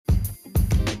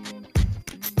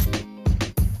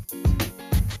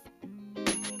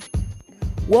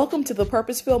Welcome to the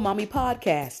Purposeful Mommy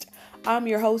Podcast. I'm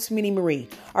your host, Minnie Marie.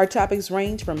 Our topics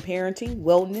range from parenting,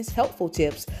 wellness, helpful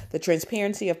tips, the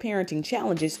transparency of parenting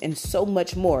challenges, and so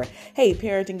much more. Hey,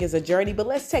 parenting is a journey, but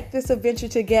let's take this adventure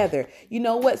together. You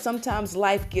know what? Sometimes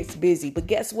life gets busy, but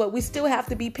guess what? We still have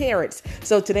to be parents.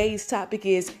 So today's topic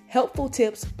is helpful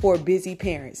tips for busy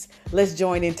parents. Let's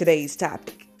join in today's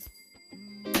topic.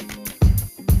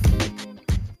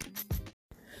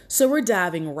 So we're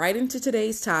diving right into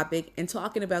today's topic and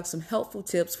talking about some helpful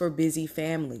tips for busy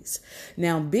families.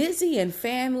 Now, busy and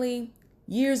family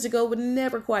years ago would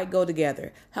never quite go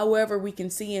together. However, we can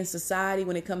see in society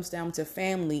when it comes down to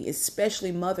family,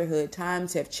 especially motherhood,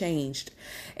 times have changed.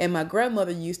 And my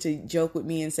grandmother used to joke with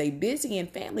me and say, busy and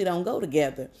family don't go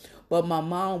together. But my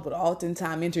mom would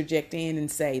oftentimes interject in and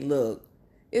say, look,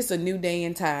 it's a new day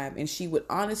and time. And she would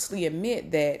honestly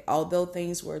admit that although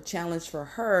things were a challenge for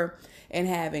her and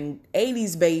having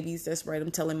 80s babies, that's right,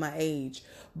 I'm telling my age,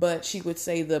 but she would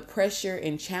say the pressure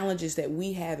and challenges that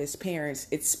we have as parents,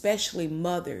 especially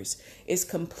mothers, is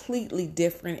completely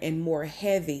different and more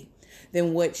heavy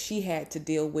than what she had to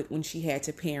deal with when she had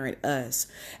to parent us.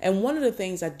 And one of the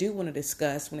things I do want to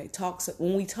discuss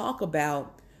when we talk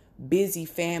about busy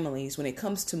families, when it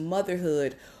comes to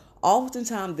motherhood,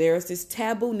 oftentimes there's this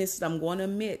tabooness that I'm going to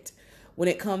admit when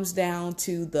it comes down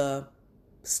to the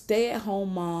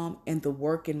stay-at-home mom and the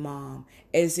working mom,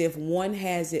 as if one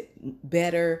has it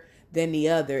better than the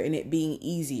other and it being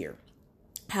easier.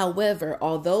 However,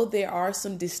 although there are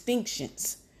some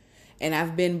distinctions, and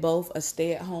I've been both a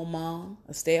stay-at-home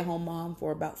mom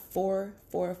for about four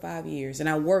or 5 years, and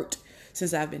I worked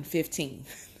since I've been 15.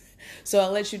 So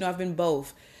I'll let you know I've been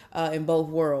both in both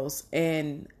worlds.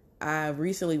 And I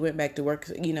recently went back to work,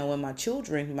 when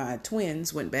my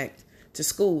twins went back to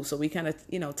school. So we kind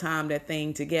of, timed that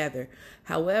thing together.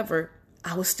 However,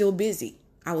 I was still busy.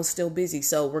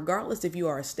 So regardless if you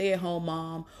are a stay-at-home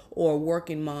mom or a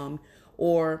working mom,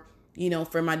 or,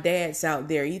 for my dads out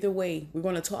there, either way, we're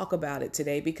going to talk about it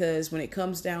today, because when it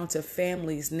comes down to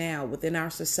families now within our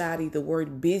society, the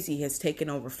word busy has taken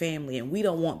over family, and we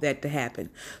don't want that to happen.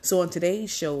 So on today's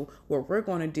show, what we're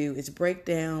going to do is break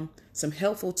down some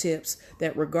helpful tips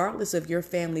that regardless of your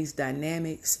family's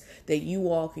dynamics, that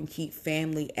you all can keep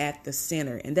family at the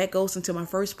center. And that goes into my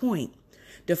first point.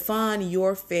 Define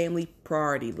your family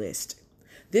priority list.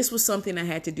 This was something I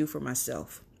had to do for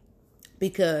myself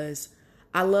because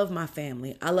I love my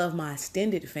family. I love my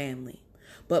extended family.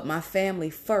 But my family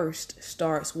first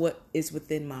starts what is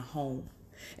within my home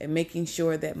and making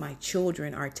sure that my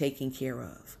children are taken care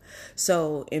of.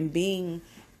 So in being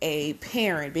a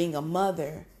parent, being a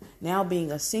mother, now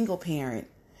being a single parent,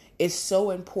 it's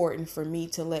so important for me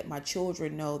to let my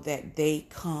children know that they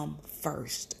come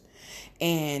first.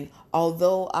 And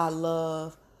although I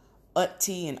love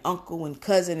auntie and uncle and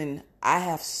cousin, and I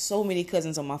have so many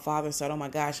cousins on my father's side, oh my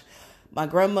gosh, my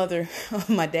grandmother,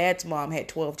 my dad's mom had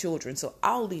 12 children, so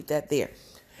I'll leave that there.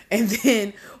 And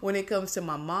then when it comes to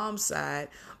my mom's side,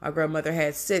 my grandmother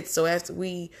had 6. So as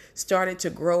we started to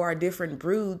grow our different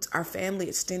broods, our family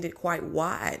extended quite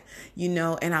wide,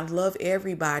 and I love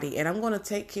everybody, and I'm going to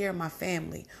take care of my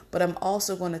family, but I'm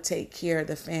also going to take care of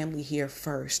the family here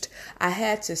first. I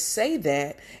had to say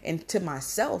that and to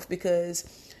myself, because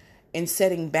in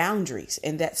setting boundaries,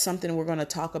 and that's something we're going to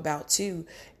talk about too,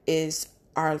 is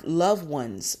our loved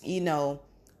ones.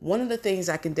 One of the things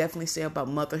I can definitely say about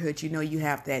motherhood, you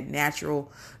have that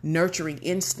natural nurturing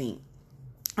instinct.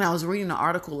 And I was reading an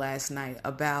article last night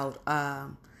about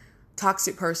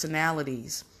toxic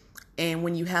personalities. And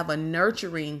when you have a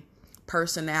nurturing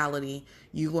personality,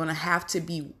 you're going to have to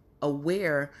be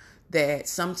aware that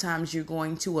sometimes you're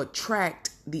going to attract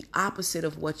the opposite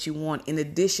of what you want, in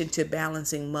addition to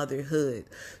balancing motherhood.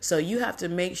 So you have to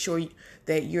make sure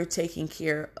that you're taking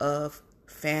care of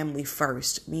family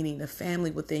first, meaning the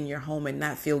family within your home, and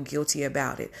not feel guilty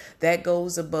about it. That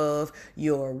goes above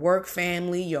your work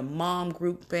family, your mom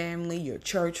group family, your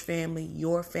church family.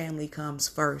 Your family comes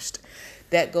first.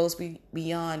 That goes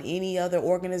beyond any other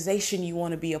organization you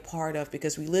want to be a part of,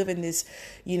 because we live in this,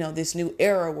 this new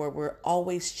era where we're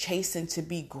always chasing to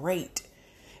be great,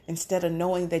 instead of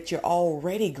knowing that you're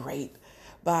already great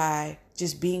by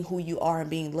just being who you are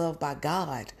and being loved by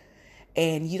God.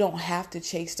 And you don't have to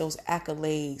chase those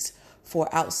accolades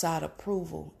for outside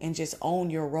approval, and just own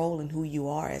your role in who you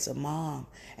are as a mom,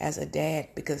 as a dad,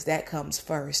 because that comes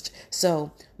first.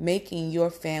 So making your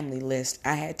family list,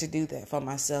 I had to do that for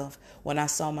myself when I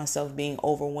saw myself being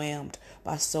overwhelmed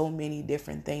by so many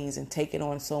different things and taking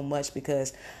on so much,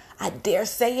 because I dare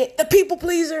say it, the people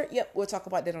pleaser. Yep, we'll talk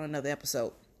about that on another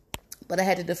episode. but I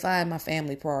had to define my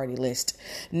family priority list.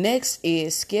 Next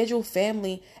is schedule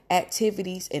family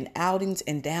activities and outings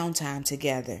and downtime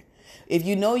together. If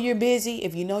you know you're busy,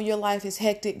 if you know your life is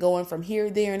hectic, going from here,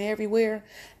 there, and everywhere,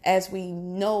 as we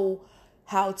know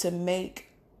how to make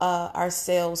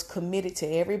ourselves committed to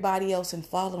everybody else and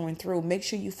following through, make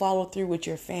sure you follow through with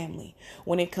your family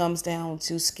when it comes down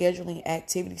to scheduling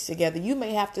activities together. You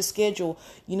may have to schedule,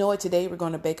 you know what, today we're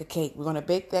going to bake a cake. We're going to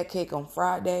bake that cake on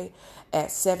Friday at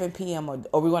 7 p.m.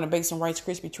 Or we're going to bake some Rice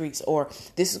Krispie treats, or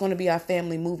this is going to be our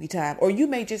family movie time. Or you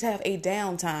may just have a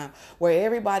downtime where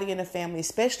everybody in the family,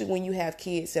 especially when you have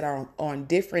kids that are on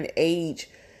different age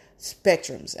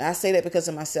spectrums. I say that because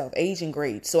of myself, age and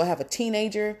grade. So I have a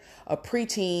teenager, a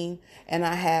preteen, and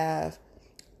I have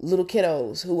little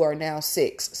kiddos who are now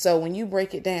 6. So when you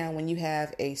break it down, when you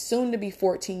have a soon to be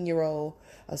 14-year-old,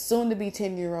 a soon to be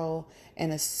 10-year-old,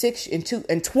 and a 6 and 2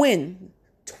 and twin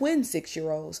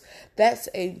 6-year-olds, that's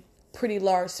a pretty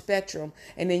large spectrum.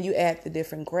 And then you add the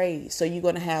different grades. So you're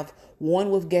going to have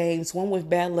one with games, one with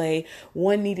ballet,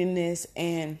 one needing this,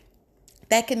 and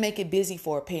that can make it busy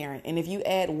for a parent. And if you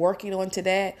add working onto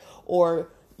that, or,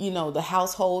 the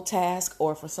household task,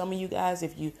 or for some of you guys,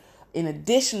 if you, in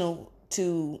addition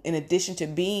to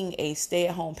being a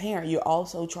stay-at-home parent, you're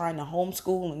also trying to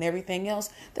homeschool and everything else,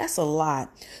 that's a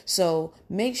lot. So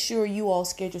make sure you all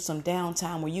schedule some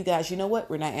downtime where you guys, you know what?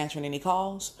 We're not answering any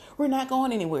calls. We're not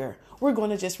going anywhere. We're going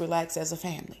to just relax as a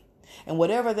family. And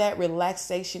whatever that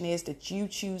relaxation is that you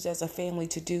choose as a family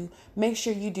to do, make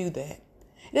sure you do that.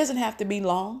 It doesn't have to be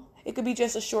long. It could be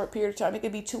just a short period of time. It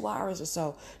could be 2 hours or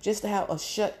so, just to have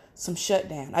some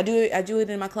shutdown. I do it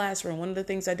in my classroom. One of the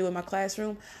things I do in my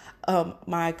classroom,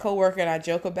 my coworker and I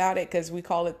joke about it because we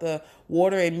call it the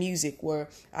water and music, where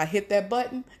I hit that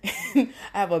button. I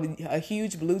have a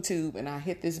huge blue tube, and I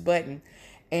hit this button,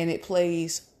 and it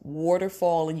plays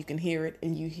waterfall, and you can hear it,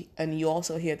 and you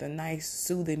also hear the nice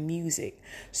soothing music.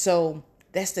 So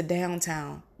that's the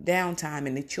downtime,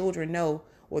 and the children know,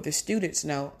 or the students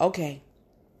know, okay,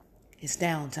 it's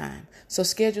downtime. So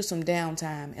schedule some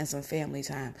downtime and some family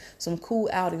time, some cool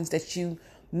outings that you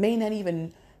may not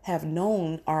even have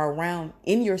known are around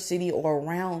in your city or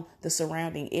around the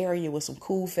surrounding area, with some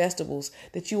cool festivals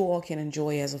that you all can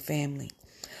enjoy as a family.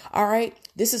 All right.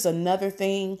 This is another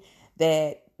thing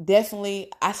that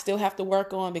definitely I still have to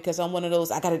work on, because I'm one of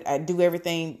those, I do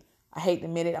everything. I hate to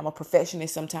admit it. I'm a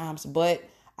perfectionist sometimes, but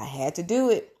I had to do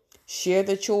it. Share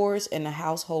the chores and the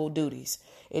household duties.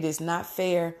 It is not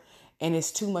fair, and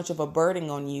it's too much of a burden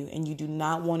on you, and you do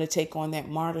not want to take on that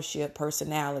martyrship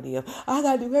personality of, I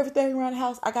got to do everything around the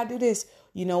house. I got to do this.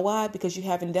 You know why? Because you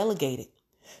haven't delegated.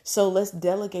 So let's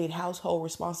delegate household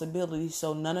responsibilities,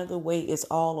 so none of the weight is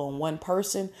all on one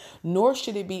person, nor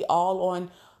should it be all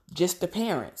on just the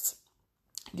parents.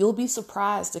 You'll be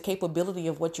surprised the capability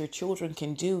of what your children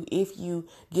can do if you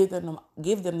give them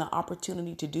the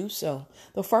opportunity to do so.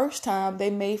 The first time they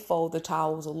may fold the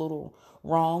towels a little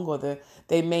wrong, or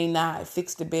they may not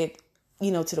fix the bed,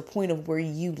 to the point of where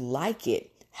you like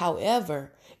it.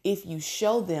 However, if you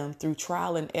show them through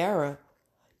trial and error,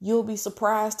 you'll be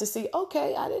surprised to see,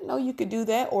 okay, I didn't know you could do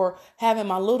that. Or having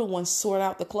my little ones sort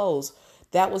out the clothes.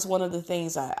 That was one of the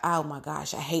things oh my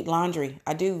gosh, I hate laundry.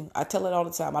 I do. I tell it all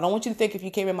the time. I don't want you to think if you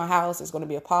came in my house, it's going to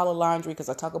be a pile of laundry, because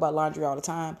I talk about laundry all the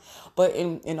time. But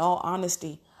in all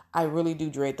honesty, I really do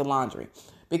dread the laundry,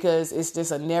 because it's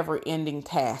just a never ending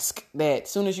task that as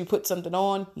soon as you put something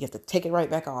on, you have to take it right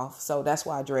back off. So that's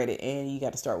why I dread it. And you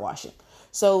got to start washing.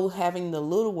 So having the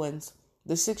little ones,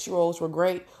 the 6-year-olds, were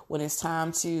great when it's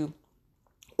time to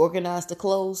organize the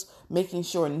clothes, making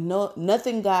sure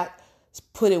nothing got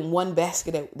put in one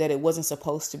basket that it wasn't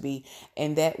supposed to be.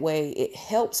 And that way it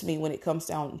helps me when it comes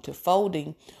down to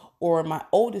folding, or my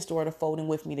oldest daughter folding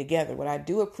with me together. What I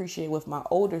do appreciate with my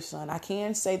older son, I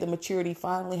can say the maturity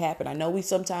finally happened. I know we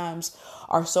sometimes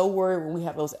are so worried when we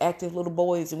have those active little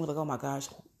boys, and we're like, oh my gosh,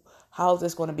 how is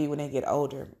this going to be when they get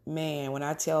older? Man, when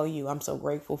I tell you, I'm so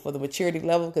grateful for the maturity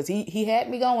level, because he had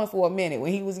me going for a minute.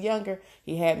 When he was younger,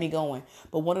 he had me going.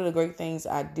 But one of the great things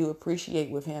I do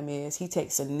appreciate with him is he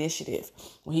takes initiative.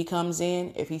 When he comes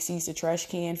in, if he sees the trash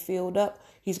can filled up,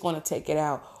 he's going to take it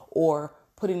out, or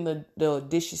putting the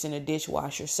dishes in the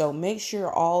dishwasher. So make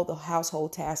sure all the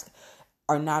household tasks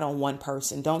are not on one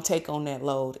person. Don't take on that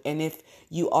load. And if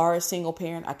you are a single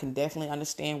parent, I can definitely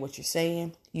understand what you're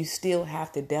saying. You still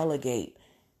have to delegate.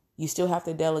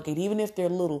 Even if they're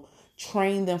little.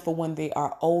 Train them for when they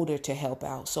are older to help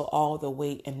out, so all the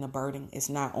weight and the burden is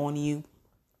not on you.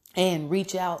 And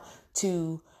reach out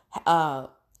to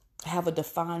have a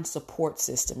defined support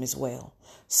system as well.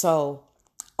 So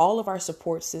all of our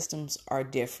support systems are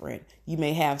different. You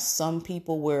may have some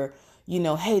people where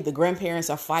hey, the grandparents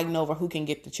are fighting over who can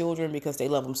get the children because they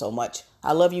love them so much.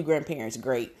 I love you, grandparents.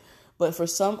 Great. But for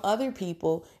some other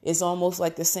people, it's almost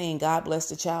like the saying, God bless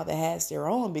the child that has their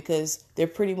own, because they're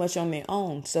pretty much on their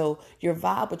own. So your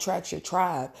vibe attracts your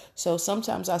tribe. So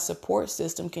sometimes our support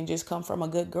system can just come from a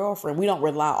good girlfriend. We don't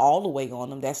rely all the way on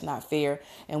them. That's not fair.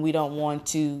 And we don't want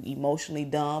to emotionally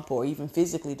dump or even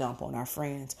physically dump on our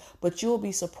friends. But you'll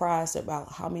be surprised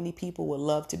about how many people would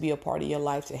love to be a part of your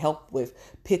life to help with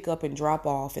pick up and drop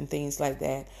off and things like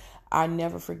that. I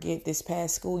never forget this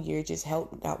past school year. It just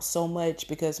helped out so much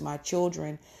because my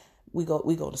children, we go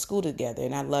to school together,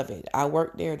 and I love it. I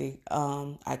work there.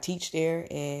 I teach there,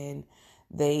 and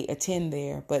they attend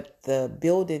there. But the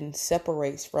building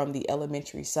separates from the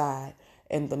elementary side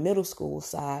and the middle school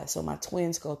side. So my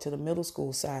twins go to the middle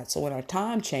school side. So when our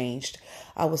time changed,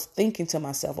 I was thinking to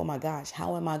myself, oh my gosh,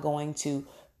 how am I going to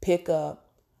pick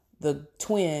up the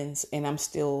twins, and I'm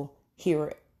still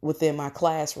here within my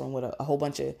classroom with a whole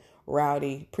bunch of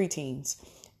rowdy preteens.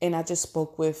 And I just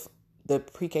spoke with the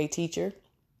pre-K teacher,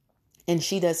 and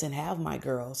she doesn't have my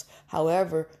girls.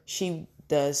 However, she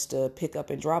does the pick up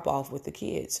and drop off with the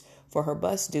kids for her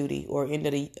bus duty or end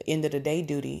of the day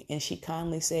duty. And she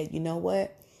kindly said, you know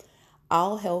what?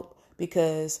 I'll help,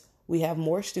 because we have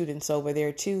more students over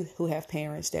there too who have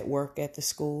parents that work at the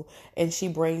school, and she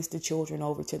brings the children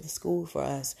over to the school for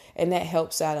us. And that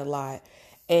helps out a lot.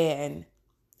 And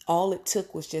all it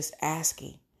took was just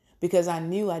asking, because I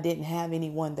knew I didn't have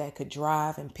anyone that could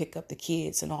drive and pick up the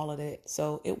kids and all of that.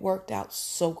 So it worked out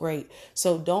so great.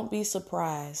 So don't be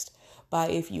surprised by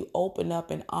if you open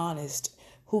up and honest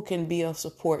who can be of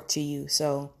support to you.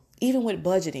 So even with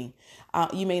budgeting,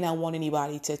 you may not want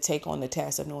anybody to take on the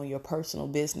task of knowing your personal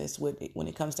business when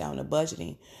it comes down to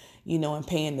budgeting, and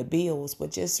paying the bills,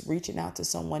 but just reaching out to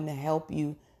someone to help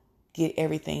you get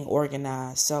everything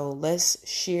organized. So let's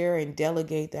share and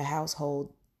delegate the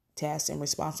household tasks and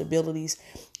responsibilities,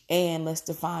 and let's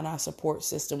define our support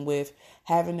system with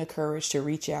having the courage to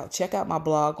reach out. Check out my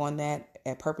blog on that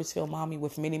at Purposeful Mommy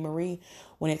with Minnie Marie,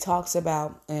 when it talks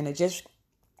about, and it just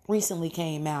recently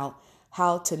came out,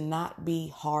 how to not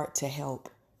be hard to help.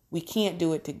 We can't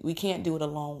do it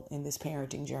alone in this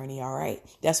parenting journey. All right.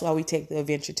 That's why we take the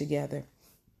adventure together.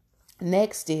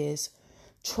 Next is,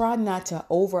 try not to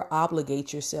over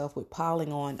obligate yourself with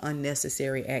piling on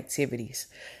unnecessary activities.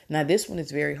 Now, this one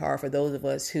is very hard for those of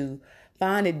us who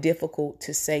find it difficult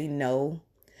to say no.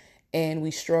 And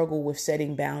we struggle with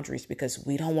setting boundaries because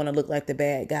we don't want to look like the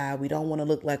bad guy. We don't want to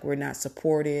look like we're not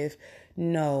supportive.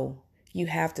 No, you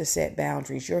have to set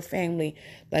boundaries. Your family,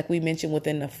 like we mentioned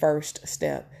within the first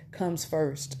step, comes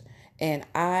first. And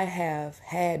I have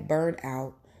had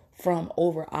burnout from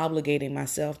over obligating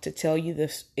myself. To tell you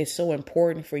this, it's so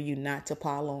important for you not to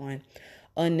pile on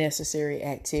unnecessary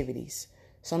activities.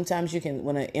 Sometimes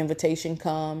when an invitation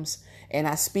comes, and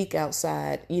I speak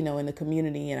outside, in the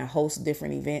community, and I host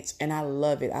different events, and I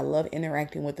love it. I love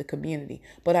interacting with the community,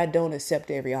 but I don't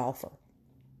accept every offer.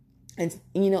 And,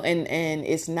 and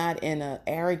it's not in an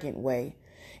arrogant way.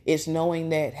 It's knowing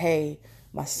that, hey,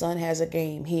 my son has a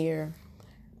game here.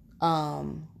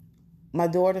 My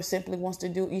daughter simply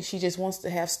she just wants to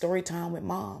have story time with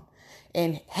mom.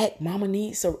 And heck, mama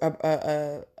needs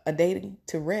a day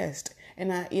to rest.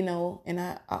 And I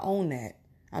own that.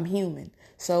 I'm human.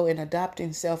 So in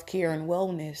adopting self-care and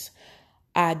wellness,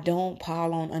 I don't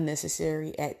pile on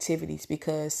unnecessary activities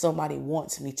because somebody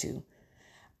wants me to.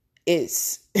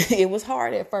 It was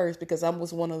hard at first because I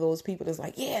was one of those people that's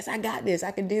like, yes, I got this. I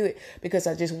can do it, because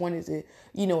I just wanted to,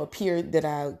 appear that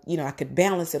I could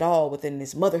balance it all within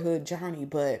this motherhood journey.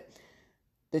 But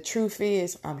the truth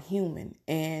is, I'm human,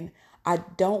 and I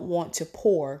don't want to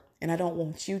pour, and I don't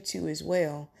want you to as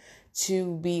well,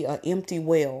 to be an empty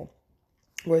well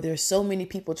where there's so many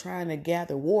people trying to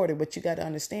gather water, but you got to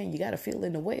understand, you got to fill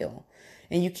in the well,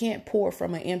 and you can't pour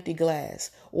from an empty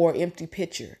glass or empty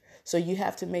pitcher. So you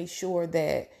have to make sure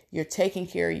that you're taking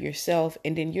care of yourself,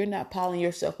 and then you're not piling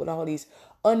yourself with all these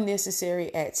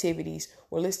unnecessary activities.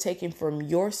 Well, let's take it from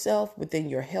yourself within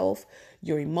your health,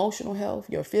 your emotional health,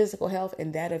 your physical health,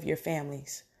 and that of your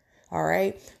families. All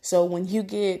right. So when you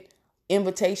get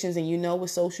invitations, and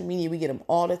with social media, we get them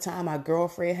all the time. My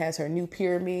girlfriend has her new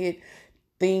pyramid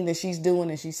thing that she's doing,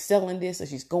 and she's selling this, and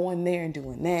she's going there and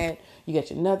doing that. You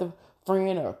got your another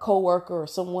friend or a coworker or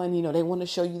someone, they want to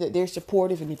show you that they're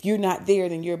supportive. And if you're not there,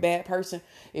 then you're a bad person.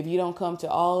 If you don't come to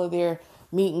all of their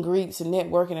meet and greets and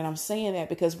networking. And I'm saying that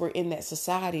because we're in that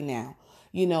society now,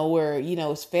 where,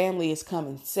 family is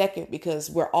coming second, because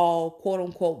we're all quote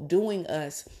unquote doing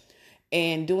us.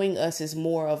 And doing us is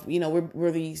more of,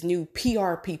 we're these new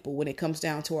PR people when it comes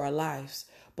down to our lives.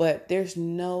 But there's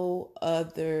no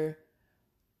other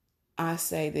I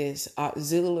say this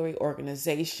auxiliary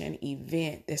organization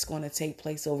event that's going to take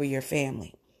place over your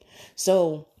family.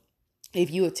 So if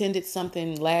you attended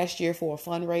something last year for a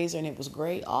fundraiser and it was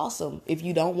great, awesome. If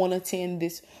you don't want to attend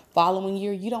this following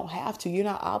year, you don't have to. You're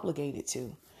not obligated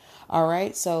to. All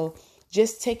right. So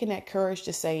just taking that courage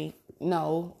to say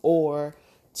no, or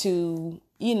to,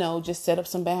 just set up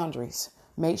some boundaries.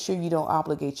 Make sure you don't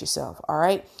obligate yourself. All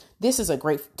right. This is a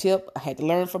great tip. I had to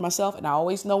learn for myself, and I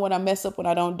always know when I mess up when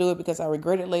I don't do it because I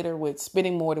regret it later with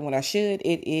spending more than what I should.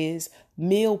 It is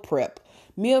meal prep.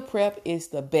 Meal prep is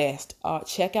the best.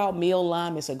 Check out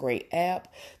Mealime. It's a great app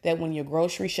that when you're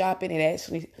grocery shopping,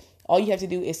 all you have to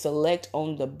do is select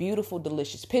on the beautiful,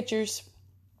 delicious pictures.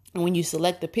 And when you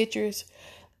select the pictures,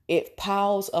 it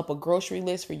piles up a grocery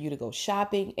list for you to go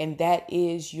shopping. And that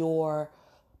is your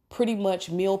pretty much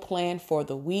meal plan for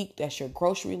the week. That's your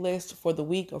grocery list for the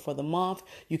week or for the month.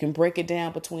 You can break it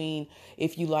down between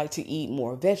if you like to eat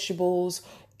more vegetables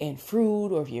and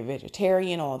fruit, or if you're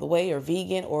vegetarian all the way, or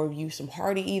vegan, or if you some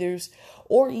hearty eaters,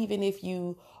 or even if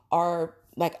you are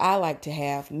like I like to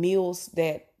have meals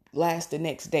that last the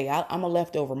next day. I'm a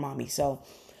leftover mommy, so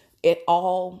it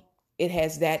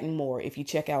has that and more if you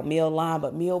check out Mealime.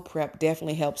 But meal prep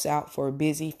definitely helps out for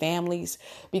busy families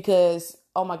because,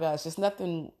 oh my gosh, there's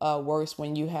nothing worse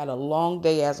when you had a long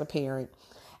day as a parent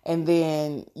and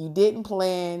then you didn't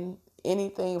plan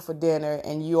anything for dinner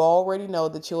and you already know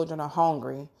the children are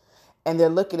hungry and they're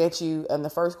looking at you and the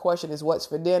first question is what's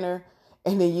for dinner,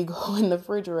 and then you go in the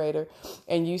refrigerator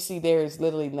and you see there's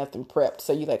literally nothing prepped.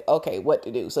 So you're like, okay, what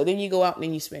to do? So then you go out and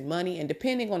then you spend money, and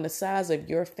depending on the size of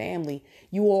your family,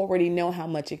 you already know how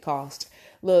much it costs.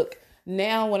 Look,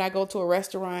 now when I go to a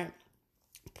restaurant,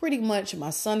 pretty much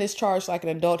my son is charged like an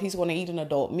adult. He's going to eat an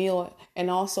adult meal, and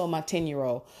also my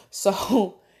 10-year-old.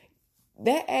 So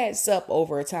that adds up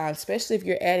over time, especially if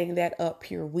you're adding that up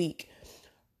per week.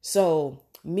 So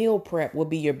meal prep will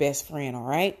be your best friend. All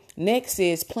right. Next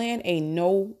is plan a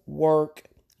no work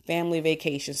family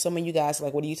vacation. Some of you guys are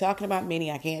like, what are you talking about,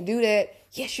 Minnie? I can't do that.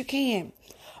 Yes, you can.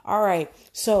 All right.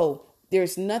 So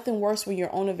there's nothing worse when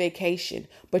you're on a vacation,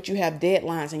 but you have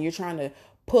deadlines and you're trying to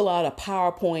pull out a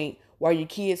PowerPoint while your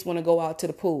kids want to go out to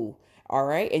the pool. All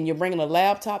right. And you're bringing a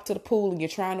laptop to the pool and you're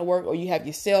trying to work, or you have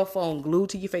your cell phone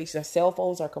glued to your face. Your cell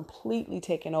phones are completely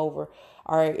taking over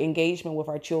our engagement with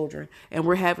our children. And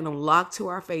we're having them locked to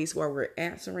our face while we're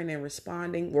answering and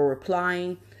responding. We're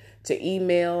replying to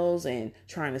emails and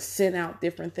trying to send out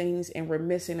different things. And we're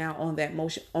missing out on that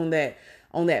motion, on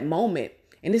that moment.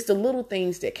 And it's the little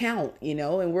things that count,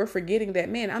 and we're forgetting that,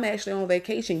 man, I'm actually on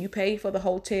vacation. You pay for the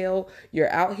hotel.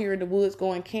 You're out here in the woods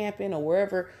going camping or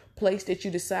wherever place that you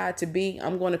decide to be.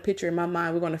 I'm going to picture in my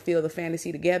mind, we're going to feel the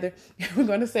fantasy together. We're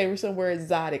going to say we're somewhere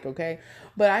exotic. Okay.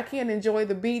 But I can't enjoy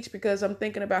the beach because I'm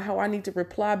thinking about how I need to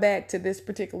reply back to this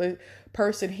particular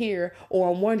person here.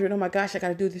 Or I'm wondering, oh my gosh, I got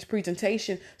to do this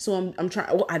presentation. So I'm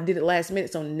trying, I did it last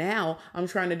minute. So now I'm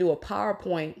trying to do a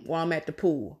PowerPoint while I'm at the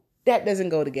pool. That doesn't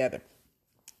go together.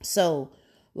 So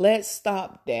let's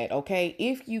stop that. Okay.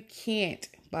 If you can't,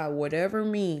 by whatever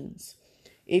means,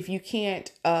 if you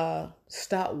can't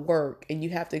stop work and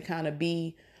you have to kind of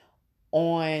be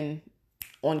on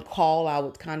call, I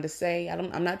would kind of say,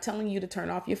 I'm not telling you to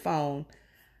turn off your phone.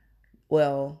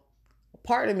 Well,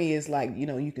 part of me is like,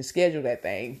 you can schedule that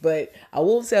thing, but I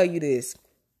will tell you this.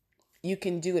 You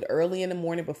can do it early in the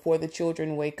morning before the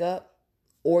children wake up.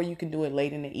 Or you can do it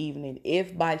late in the evening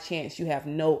if by chance you have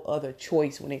no other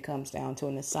choice when it comes down to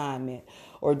an assignment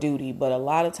or duty. But a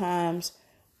lot of times,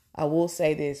 I will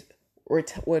say this,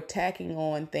 we're tacking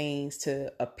on things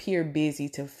to appear busy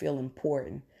to feel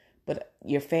important. But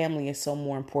your family is so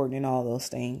more important than all those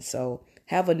things. So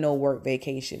have a no work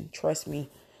vacation. Trust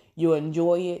me, you'll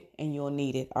enjoy it and you'll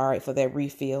need it. All right, for that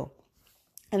refill.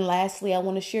 And lastly, I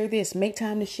want to share this. Make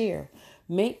time to share.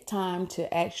 Make time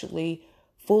to actually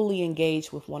fully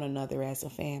engage with one another as a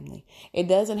family. It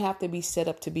doesn't have to be set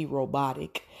up to be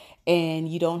robotic, and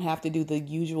you don't have to do the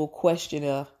usual question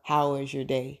of how is your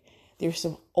day. There's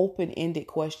some open-ended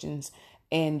questions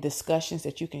and discussions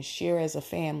that you can share as a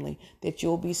family that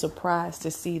you'll be surprised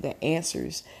to see the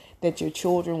answers that your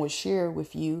children would share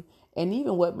with you, and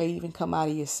even what may even come out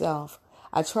of yourself.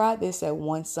 I tried this at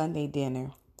one Sunday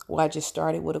dinner where I just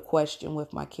started with a question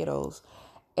with my kiddos,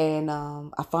 and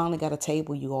I finally got a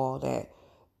table, you all, that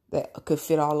could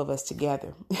fit all of us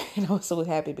together. And I was so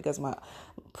happy because my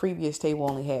previous table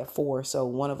only had 4. So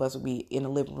one of us would be in the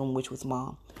living room, which was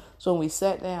Mom. So when we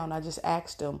sat down, I just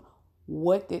asked them,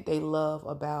 what did they love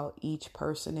about each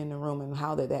person in the room and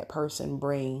how did that person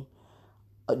bring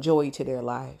a joy to their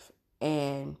life?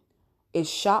 And it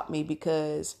shocked me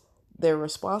because their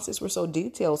responses were so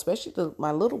detailed, especially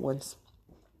my little ones.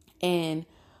 And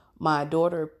my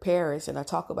daughter Paris, and I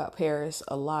talk about Paris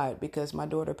a lot because my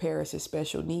daughter Paris is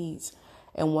special needs.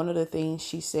 And one of the things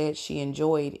she said she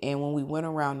enjoyed, and when we went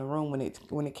around the room,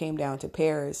 when it came down to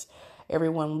Paris,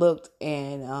 everyone looked,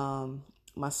 and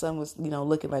my son was,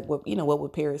 looking like what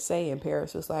would Paris say? And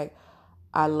Paris was like,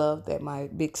 I love that my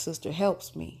big sister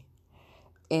helps me.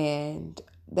 And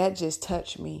that just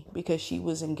touched me because she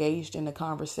was engaged in the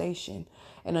conversation.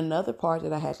 And another part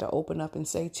that I had to open up and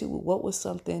say too, what was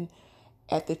something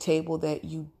at the table that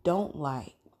you don't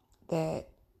like that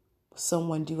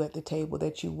someone do at the table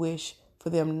that you wish for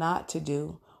them not to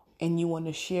do, and you want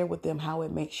to share with them how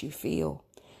it makes you feel.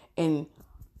 And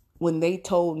when they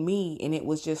told me, and it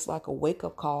was just like a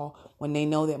wake-up call when they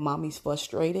know that mommy's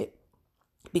frustrated,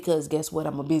 because guess what?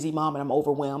 I'm a busy mom and I'm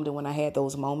overwhelmed. And when I had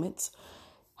those moments,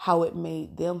 how it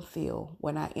made them feel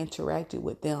when I interacted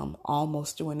with them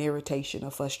almost through an irritation or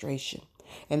frustration.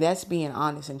 And that's being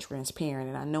honest and transparent.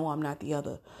 And I know I'm not the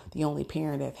only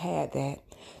parent that had that.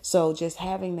 So just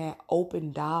having that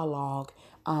open dialogue,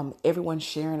 everyone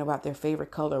sharing about their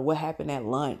favorite color, what happened at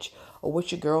lunch, or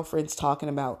what your girlfriend's talking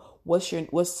about, what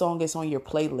song is on your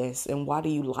playlist and why do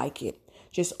you like it?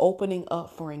 Just opening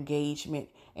up for engagement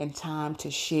and time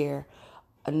to share.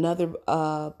 Another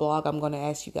blog I'm going to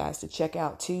ask you guys to check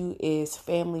out too is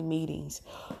family meetings.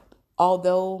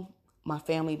 Although my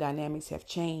family dynamics have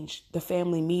changed, the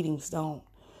family meetings don't.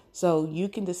 So you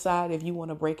can decide if you want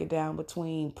to break it down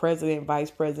between president and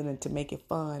vice president to make it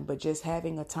fun, but just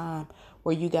having a time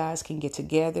where you guys can get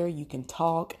together, you can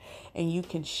talk, and you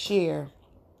can share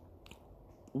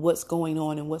what's going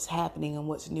on and what's happening and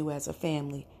what's new as a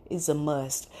family is a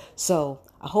must. So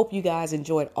I hope you guys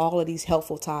enjoyed all of these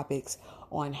helpful topics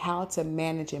on how to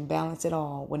manage and balance it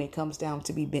all when it comes down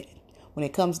to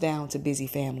busy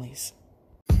families.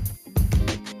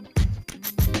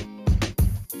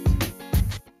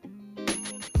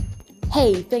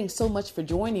 Hey, thanks so much for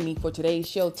joining me for today's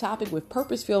show topic with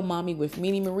Purposeful Mommy with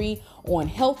Minnie Marie on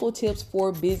helpful tips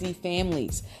for busy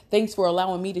families. Thanks for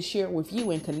allowing me to share with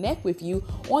you and connect with you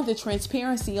on the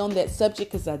transparency on that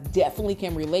subject, because I definitely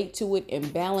can relate to it in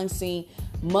balancing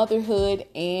motherhood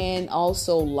and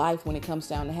also life when it comes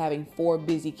down to having 4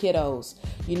 busy kiddos.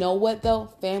 You know what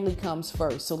though? Family comes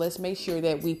first. So let's make sure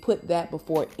that we put that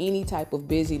before any type of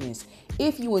busyness.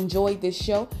 If you enjoyed this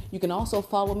show, you can also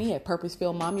follow me at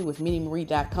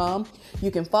purposefulmommywithminniemarie.com.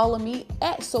 You can follow me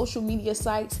at social media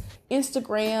sites,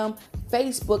 Instagram,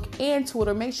 Facebook, and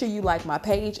Twitter. Make sure you like my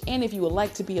page. And if you would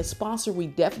like to be a sponsor, we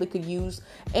definitely could use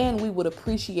and we would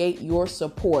appreciate your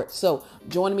support. So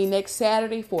join me next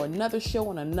Saturday for another show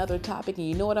on another topic. And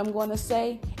you know what I'm going to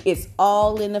say? It's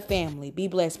all in the family. Be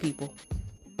blessed, people.